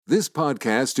This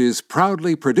podcast is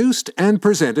proudly produced and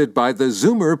presented by the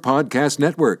Zoomer Podcast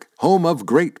Network, home of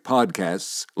great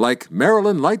podcasts like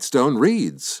Marilyn Lightstone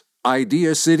Reads,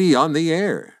 Idea City on the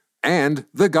Air, and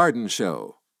The Garden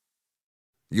Show.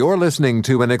 You're listening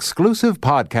to an exclusive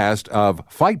podcast of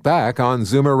Fight Back on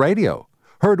Zoomer Radio,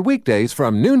 heard weekdays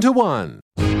from noon to 1.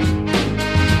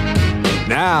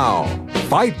 Now,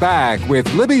 Fight Back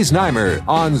with Libby Znaimer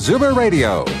on Zoomer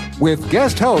Radio with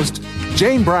guest host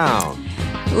Jane Brown.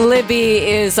 Libby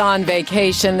is on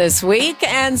vacation this week,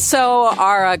 and so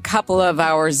are a couple of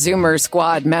our Zoomer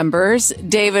squad members.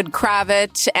 David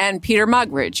Kravitz and Peter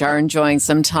Mugridge are enjoying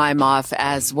some time off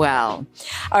as well.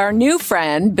 Our new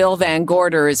friend, Bill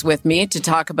VanGorder, is with me to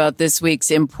talk about this week's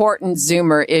important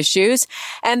Zoomer issues.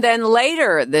 And then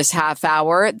later this half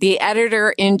hour, the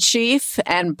editor-in-chief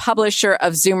and publisher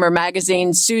of Zoomer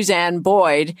magazine, Suzanne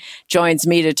Boyd, joins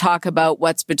me to talk about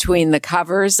what's between the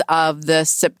covers of the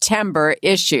September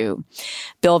issue.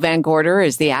 Bill VanGorder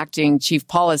is the acting chief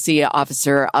policy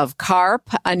officer of CARP,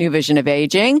 A New Vision of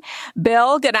Aging.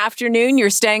 Bill, good afternoon.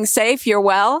 You're staying safe. You're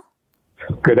well?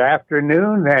 Good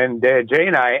afternoon, and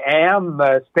Jane, I am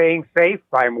staying safe.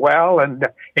 I'm well and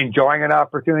enjoying an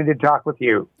opportunity to talk with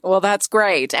you. Well, that's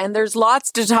great. And there's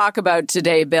lots to talk about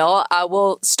today, Bill.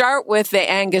 We'll start with the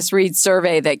Angus Reid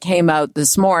survey that came out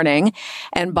this morning.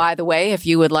 And by the way, if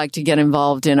you would like to get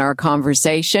involved in our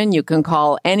conversation, you can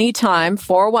call anytime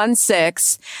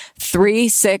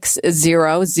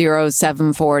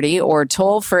 416-360-0740 or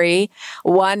toll free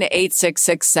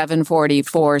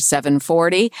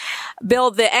 1-866-740-4740.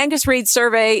 Bill, the Angus Reid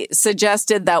survey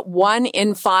suggested that 1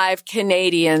 in 5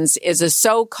 Canadians is a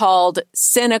so-called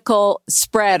cynical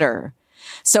spreader.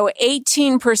 So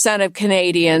 18% of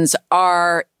Canadians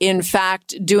are, in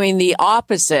fact, doing the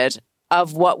opposite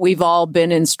of what we've all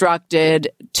been instructed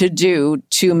to do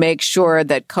to make sure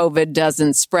that COVID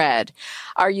doesn't spread.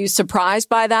 Are you surprised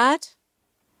by that?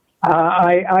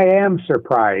 I am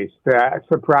surprised.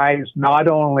 Surprised not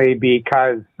only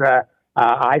because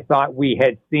I thought we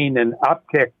had seen an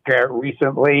uptick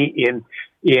recently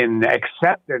in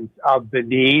acceptance of the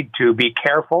need to be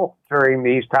careful during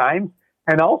these times.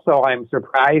 And also I'm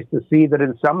surprised to see that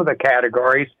in some of the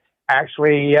categories,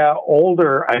 actually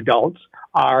older adults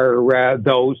are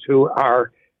those who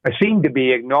seem to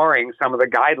be ignoring some of the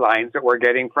guidelines that we're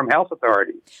getting from health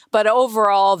authorities. But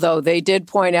overall, though, they did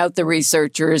point out, the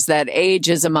researchers, that age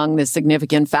is among the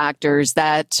significant factors,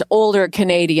 that older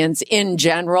Canadians in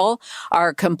general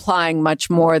are complying much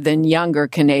more than younger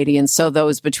Canadians, so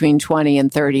those between 20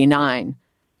 and 39.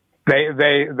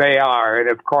 They are. And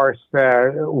of course,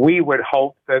 we would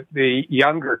hope that the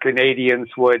younger Canadians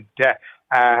would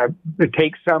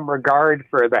take some regard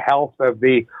for the health of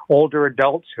the older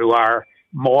adults who are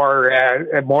more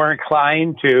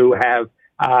inclined to have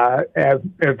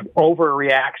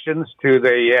overreactions to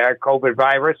the COVID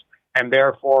virus, and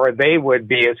therefore they would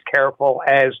be as careful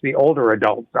as the older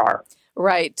adults are.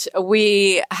 Right.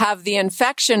 We have the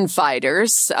infection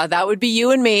fighters. That would be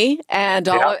you and me and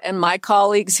and my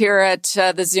colleagues here at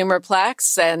the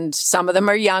Zoomerplex. And some of them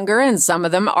are younger and some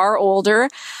of them are older,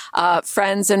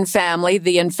 friends and family.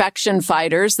 The infection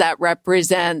fighters, that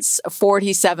represents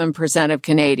 47% of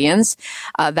Canadians,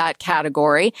 that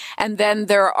category. And then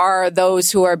there are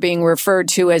those who are being referred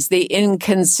to as the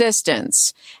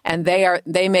inconsistents, and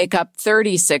they make up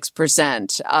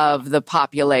 36% of the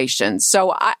population.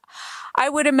 So I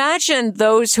would imagine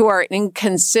those who are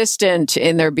inconsistent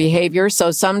in their behavior,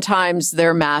 so sometimes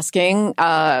they're masking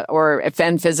or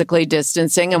physically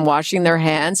distancing and washing their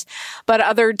hands, but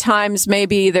other times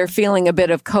maybe they're feeling a bit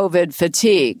of COVID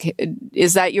fatigue.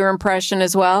 Is that your impression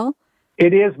as well?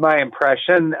 It is my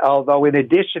impression, although in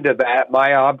addition to that,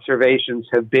 my observations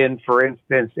have been, for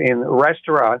instance, in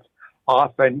restaurants,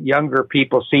 often younger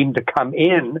people seem to come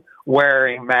in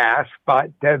wearing masks,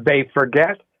 but they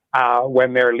forget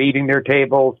when they're leaving their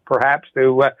tables, perhaps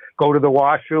to go to the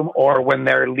washroom, or when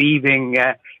they're leaving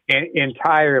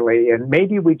entirely. And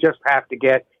maybe we just have to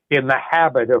get in the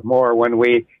habit of more when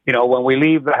we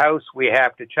leave the house, we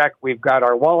have to check we've got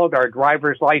our wallet, our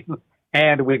driver's license,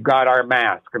 and we've got our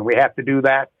mask. And we have to do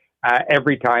that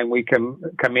every time we come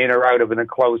in or out of an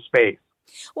enclosed space.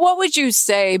 What would you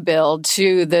say, Bill,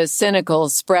 to the cynical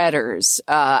spreaders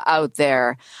out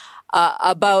there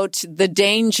about the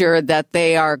danger that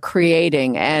they are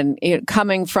creating? And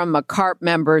coming from a CARP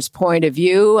member's point of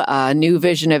view, a New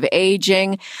Vision of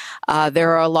Aging,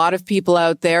 there are a lot of people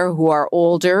out there who are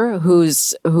older,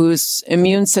 whose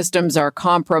immune systems are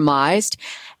compromised.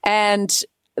 And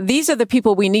these are the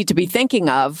people we need to be thinking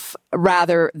of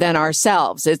rather than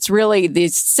ourselves. It's really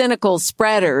these cynical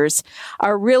spreaders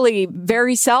are really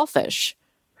very selfish.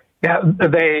 Yeah,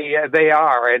 they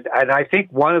are, and I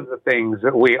think one of the things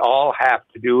that we all have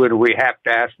to do, and we have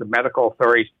to ask the medical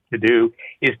authorities to do,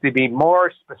 is to be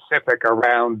more specific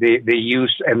around the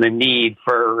use and the need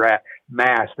for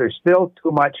masks. There's still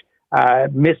too much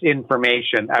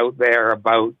misinformation out there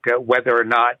about whether or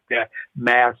not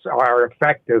masks are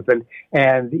effective,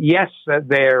 and yes,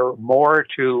 they're more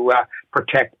to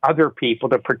protect other people,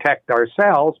 to protect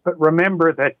ourselves. But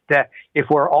remember that if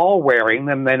we're all wearing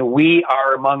them, then we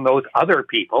are among those other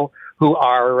people who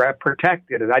are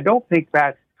protected. And I don't think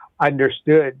that's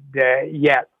understood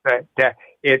yet. That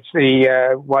it's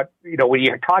when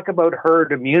you talk about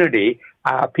herd immunity,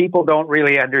 people don't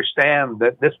really understand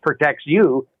that this protects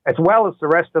you as well as the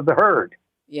rest of the herd.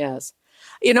 Yes.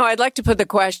 I'd like to put the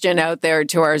question out there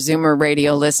to our Zoomer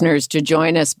radio listeners to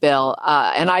join us, Bill.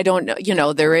 And I don't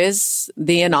know, there is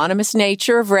the anonymous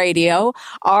nature of radio.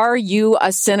 Are you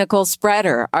a cynical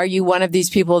spreader? Are you one of these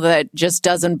people that just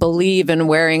doesn't believe in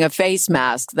wearing a face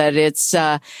mask, that it's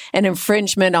an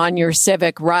infringement on your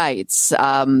civic rights?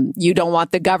 You don't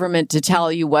want the government to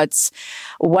tell you what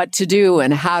to do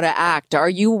and how to act. Are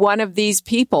you one of these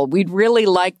people? We'd really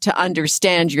like to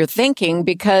understand your thinking,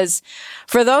 because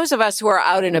for those of us who are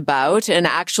out and about and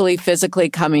actually physically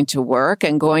coming to work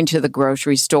and going to the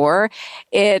grocery store,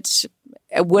 it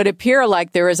would appear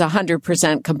like there is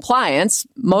 100% compliance,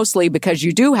 mostly because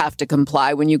you do have to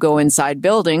comply when you go inside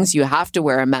buildings. You have to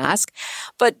wear a mask.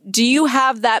 But do you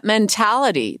have that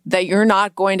mentality that you're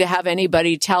not going to have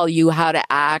anybody tell you how to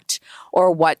act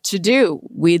or what to do?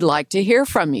 We'd like to hear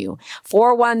from you.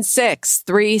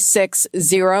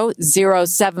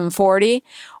 416-360-0740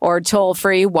 or toll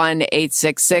free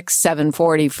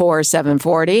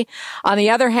 1-866-740-4740. On the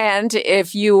other hand,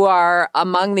 if you are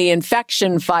among the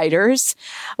infection fighters,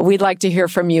 we'd like to hear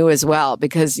from you as well,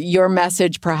 because your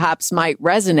message perhaps might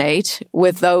resonate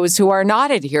with those who are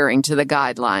not adhering to the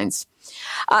guidelines.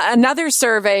 Another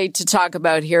survey to talk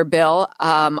about here, Bill,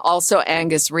 also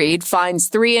Angus Reid, finds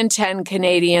 3 in 10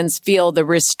 Canadians feel the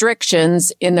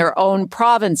restrictions in their own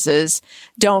provinces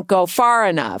don't go far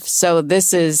enough. So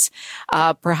this is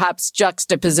perhaps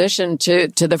juxtaposition to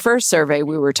the first survey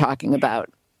we were talking about.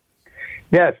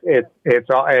 Yes, it's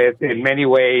in many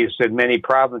ways, in many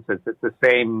provinces, it's the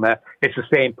same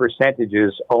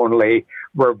percentages, only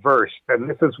reversed. And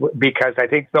this is because I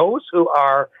think those who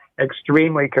are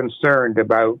extremely concerned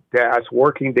about us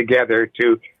working together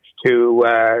to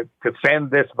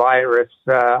fend this virus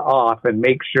off and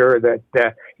make sure that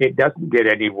it doesn't get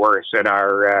any worse in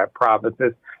our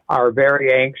provinces are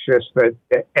very anxious that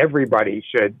everybody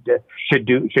should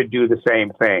do the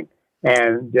same thing.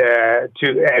 And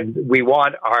we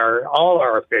want all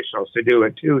our officials to do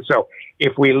it too. So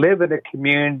if we live in a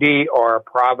community or a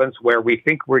province where we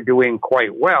think we're doing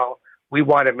quite well, we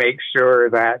want to make sure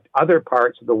that other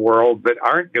parts of the world that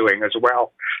aren't doing as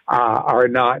well are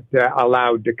not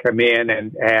allowed to come in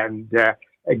and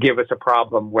give us a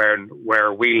problem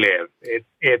where we live.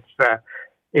 It's a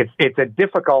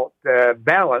difficult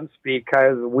balance,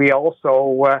 because we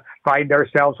also find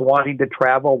ourselves wanting to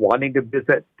travel, wanting to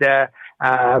visit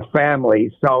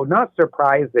families. So not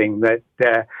surprising that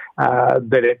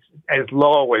it's as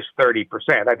low as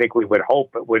 30%. I think we would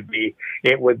hope it would be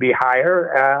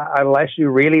higher, unless you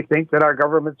really think that our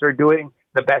governments are doing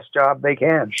the best job they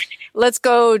can. Let's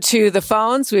go to the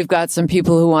phones. We've got some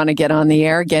people who want to get on the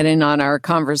air, get in on our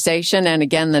conversation. And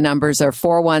again, the numbers are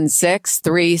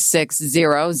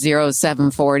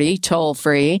 416-360-0740, toll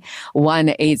free,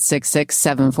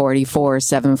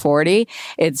 1-866-740-4740.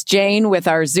 It's Jane with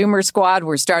our Zoomer squad.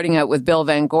 We're starting out with Bill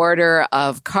VanGorder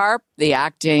of CARP, the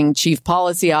acting chief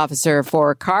policy officer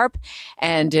for CARP.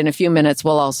 And in a few minutes,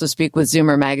 we'll also speak with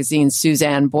Zoomer Magazine's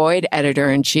Suzanne Boyd,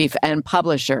 editor-in-chief and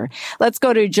publisher. Let's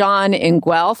go to John in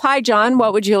Guelph. Hi, John.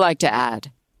 What would you like to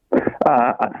add?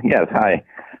 Yes, hi.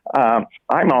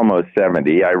 I'm almost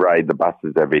 70. I ride the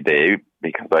buses every day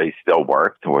because I still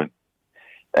work.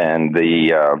 And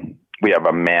we have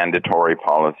a mandatory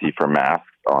policy for masks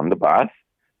on the bus,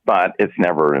 but it's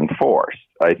never enforced.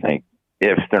 I think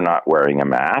if they're not wearing a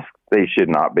mask, they should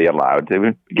not be allowed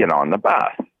to get on the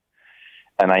bus.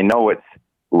 And I know it's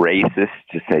racist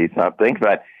to say something,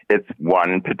 but it's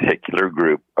one particular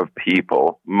group of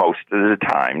people most of the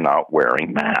time not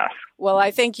wearing masks. Well,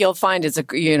 I think you'll find it's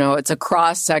a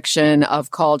cross section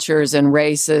of cultures and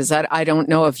races. I don't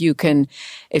know if you can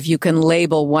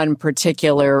label one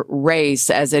particular race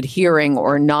as adhering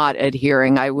or not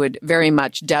adhering. I would very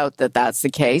much doubt that that's the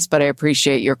case, but I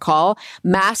appreciate your call.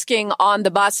 Masking on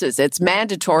the buses, it's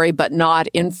mandatory but not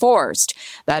enforced.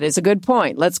 That is a good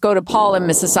point. Let's go to Paul in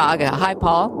Mississauga. Hi,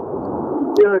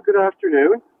 Paul. Yeah, good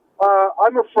afternoon.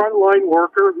 I'm a frontline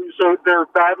worker who's out there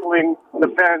battling the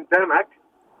pandemic,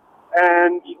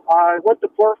 and I went to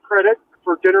Port Credit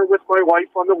for dinner with my wife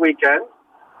on the weekend.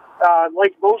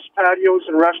 Like most patios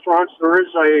and restaurants, there is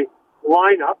a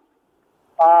lineup,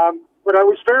 but I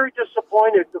was very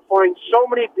disappointed to find so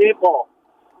many people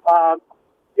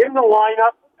in the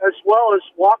lineup, as well as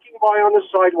walking by on the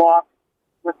sidewalk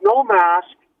with no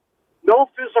mask, no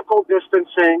physical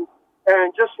distancing,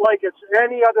 and just like it's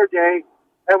any other day.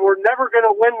 And we're never going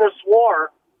to win this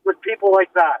war with people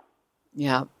like that.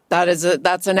 Yeah,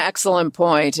 that's an excellent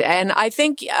point. And I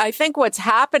think what's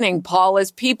happening, Paul,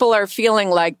 is people are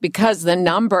feeling like because the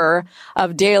number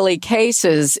of daily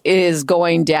cases is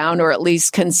going down, or at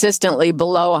least consistently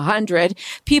below 100,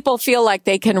 people feel like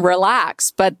they can relax.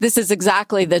 But this is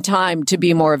exactly the time to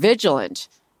be more vigilant.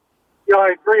 Yeah,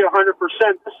 I agree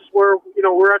 100%. This is where,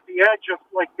 we're at the edge of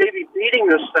like maybe beating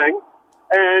this thing.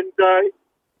 And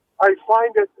I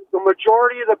find that the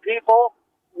majority of the people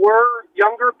were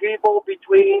younger people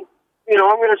between, I'm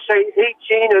going to say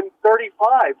 18 and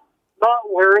 35, not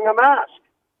wearing a mask.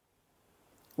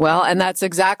 Well, and that's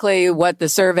exactly what the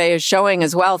survey is showing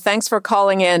as well. Thanks for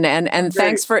calling in, and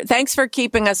thanks for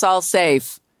keeping us all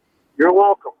safe. You're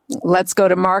welcome. Let's go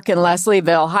to Mark in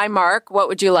Leslieville. Hi, Mark. What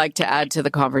would you like to add to the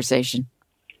conversation?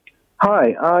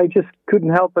 Hi, I just couldn't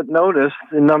help but notice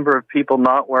the number of people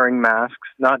not wearing masks,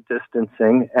 not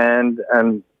distancing, and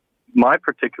my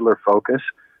particular focus,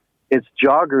 it's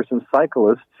joggers and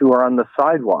cyclists who are on the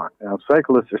sidewalk. Now,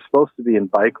 cyclists are supposed to be in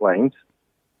bike lanes,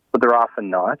 but they're often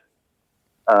not.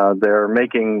 They're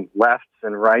making lefts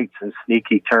and rights and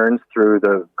sneaky turns through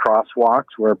the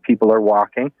crosswalks where people are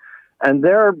walking, and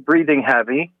they're breathing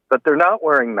heavy, but they're not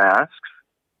wearing masks,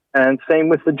 and same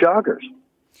with the joggers.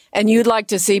 And you'd like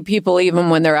to see people, even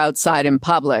when they're outside in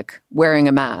public, wearing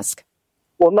a mask?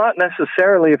 Well, not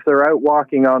necessarily if they're out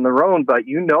walking on their own, but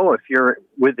if you're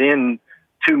within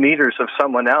 2 meters of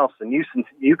someone else and you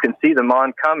can see them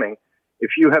oncoming,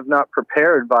 if you have not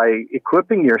prepared by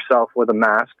equipping yourself with a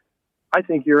mask, I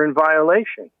think you're in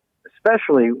violation,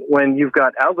 especially when you've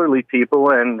got elderly people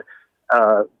and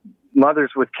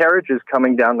mothers with carriages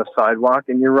coming down the sidewalk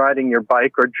and you're riding your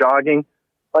bike or jogging.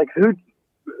 Like, who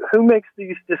makes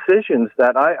these decisions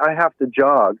that I have to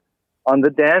jog on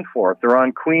the Danforth or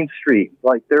on Queen Street?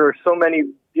 Like, there are so many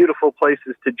beautiful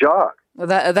places to jog. Well,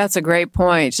 that's a great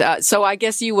point. So I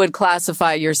guess you would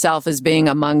classify yourself as being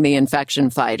among the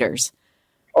infection fighters.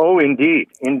 Oh, indeed.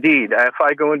 If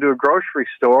I go into a grocery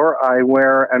store, I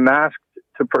wear a mask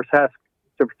to protect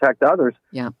others.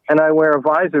 Yeah. And I wear a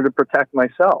visor to protect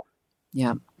myself.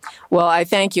 Yeah. Well, I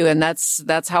thank you. And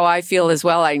that's how I feel as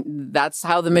well. That's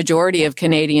how the majority of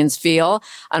Canadians feel.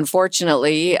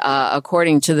 Unfortunately,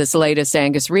 according to this latest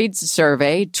Angus Reid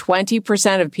survey,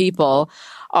 20% of people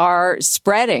are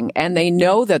spreading, and they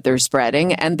know that they're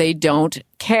spreading, and they don't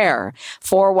care.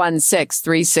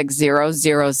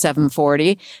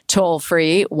 416-360-0740, toll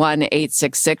free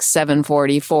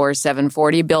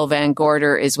 1-866-740-4740. Bill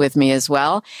VanGorder is with me as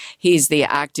well. He's the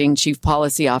acting chief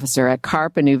policy officer at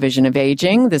CARP, A New Vision of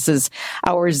Aging. This is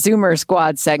our Zoomer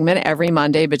Squad segment every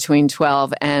Monday between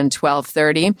 12 and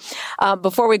 12:30.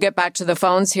 Before we get back to the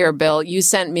phones here, Bill, you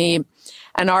sent me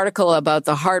an article about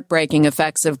the heartbreaking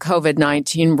effects of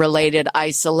COVID-19 related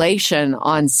isolation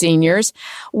on seniors.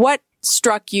 What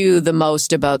struck you the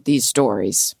most about these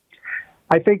stories?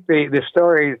 I think the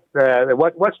stories,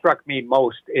 what struck me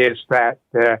most is that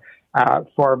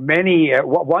for many,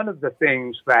 one of the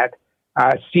things that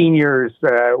seniors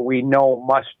we know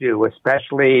must do,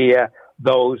 especially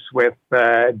those with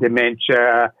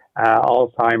dementia,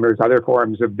 Alzheimer's, other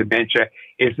forms of dementia,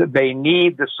 is that they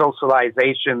need the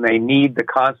socialization, they need the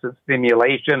constant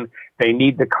stimulation, they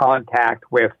need the contact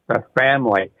with the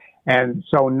family. And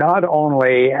so not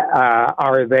only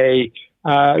are they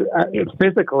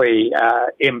physically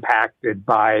impacted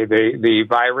by the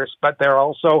virus, but they're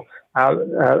also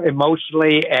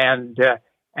emotionally and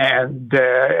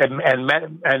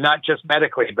not just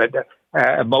medically, but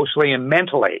emotionally and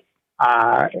mentally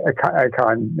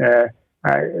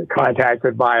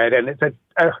contacted by it, and it's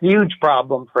a huge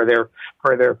problem for their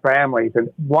families.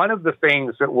 And one of the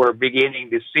things that we're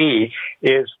beginning to see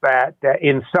is that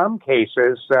in some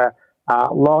cases,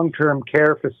 long-term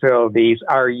care facilities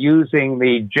are using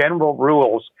the general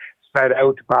rules set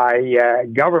out by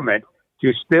government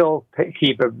to still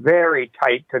keep a very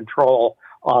tight control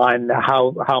on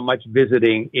how much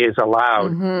visiting is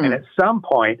allowed. Mm-hmm. And at some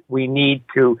point, we need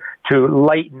to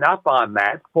lighten up on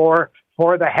that for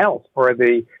the health, for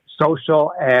the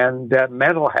social and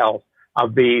mental health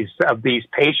of these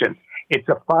patients. It's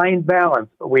a fine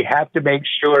balance, but we have to make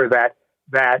sure that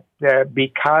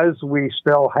because we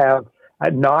still have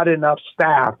not enough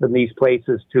staff in these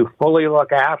places to fully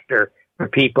look after the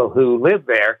people who live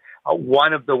there.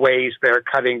 One of the ways they're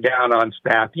cutting down on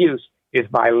staff use is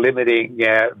by limiting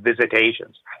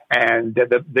visitations. And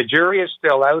the jury is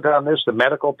still out on this. The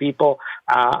medical people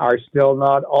are still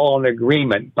not all in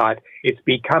agreement, but it's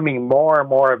becoming more and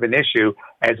more of an issue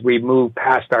as we move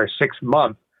past our 6th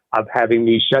month of having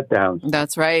these shutdowns.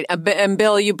 That's right. And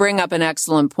Bill, you bring up an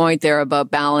excellent point there about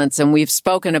balance, and we've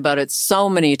spoken about it so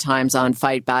many times on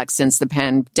Fight Back since the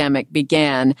pandemic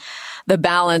began. The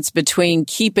balance between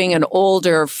keeping an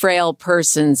older, frail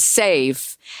person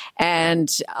safe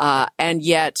and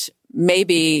yet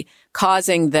maybe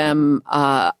causing them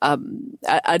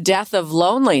a death of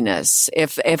loneliness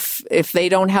if they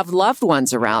don't have loved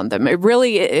ones around them.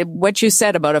 What you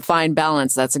said about a fine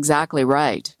balance, that's exactly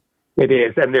right. It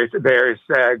is, and there's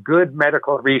good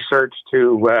medical research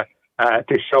to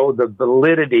show the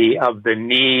validity of the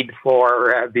need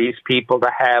for these people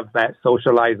to have that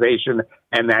socialization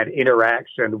and that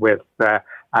interaction with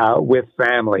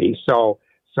family. So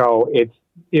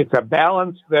it's a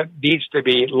balance that needs to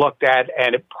be looked at,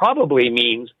 and it probably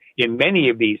means in many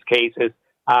of these cases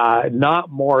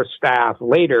not more staff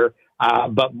later,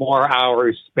 but more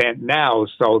hours spent now,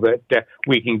 so that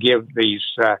we can give these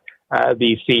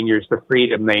seniors the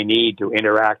freedom they need to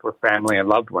interact with family and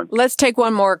loved ones. Let's take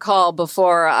one more call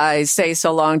before I say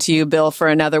so long to you, Bill, for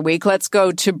another week. Let's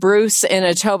go to Bruce in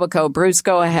Etobicoke. Bruce,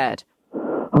 go ahead.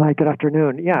 Hi, good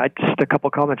afternoon. Yeah, just a couple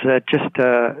comments. Just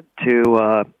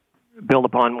to build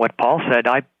upon what Paul said,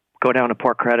 I go down to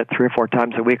Port Credit 3 or 4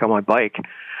 times a week on my bike.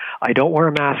 I don't wear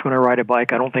a mask when I ride a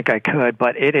bike. I don't think I could,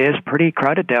 but it is pretty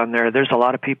crowded down there. There's a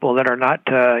lot of people that are not,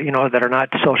 that are not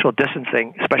social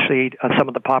distancing, especially at some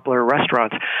of the popular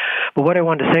restaurants. But what I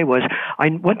wanted to say was,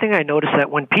 one thing I noticed that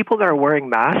when people that are wearing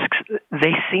masks,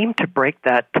 they seem to break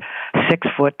that 6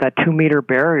 foot, that 2 meter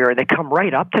barrier. They come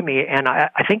right up to me, and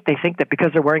I think they think that because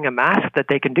they're wearing a mask that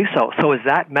they can do so. So is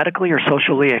that medically or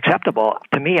socially acceptable?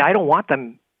 To me, I don't want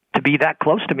them to be that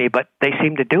close to me, but they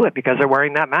seem to do it because they're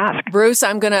wearing that mask. Bruce,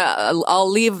 I'll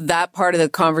leave that part of the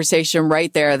conversation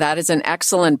right there. That is an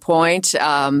excellent point.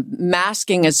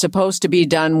 Masking is supposed to be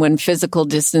done when physical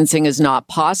distancing is not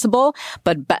possible,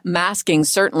 but masking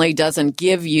certainly doesn't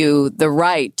give you the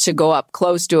right to go up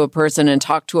close to a person and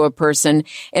talk to a person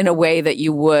in a way that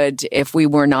you would if we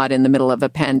were not in the middle of a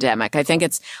pandemic. I think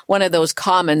it's one of those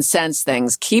common sense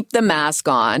things. Keep the mask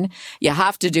on. You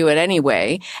have to do it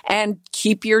anyway, and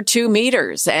keep your 2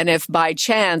 meters. And if by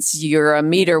chance you're a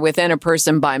meter within a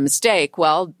person by mistake,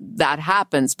 well, that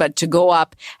happens. But to go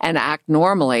up and act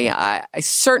normally, I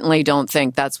certainly don't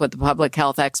think that's what the public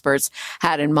health experts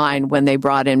had in mind when they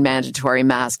brought in mandatory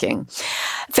masking.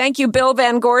 Thank you, Bill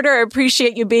VanGorder. I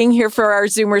appreciate you being here for our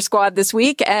Zoomer Squad this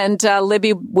week. And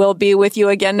Libby will be with you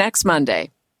again next Monday.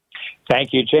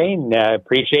 Thank you, Jane.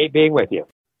 Appreciate being with you.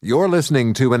 You're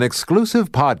listening to an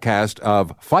exclusive podcast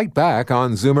of Fight Back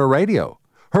on Zoomer Radio.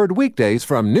 Heard weekdays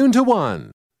from noon to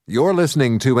 1. You're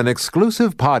listening to an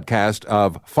exclusive podcast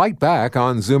of Fight Back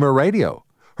on Zoomer Radio.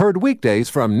 Heard weekdays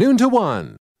from noon to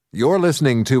 1. You're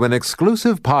listening to an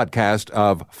exclusive podcast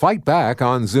of Fight Back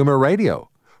on Zoomer Radio.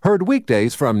 Heard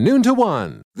weekdays from noon to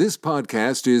 1. This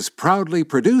podcast is proudly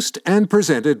produced and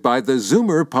presented by the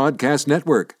Zoomer Podcast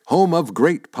Network, home of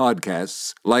great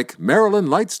podcasts like Marilyn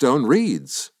Lightstone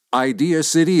Reads, Idea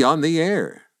City on the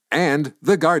Air, and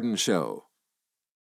The Garden Show.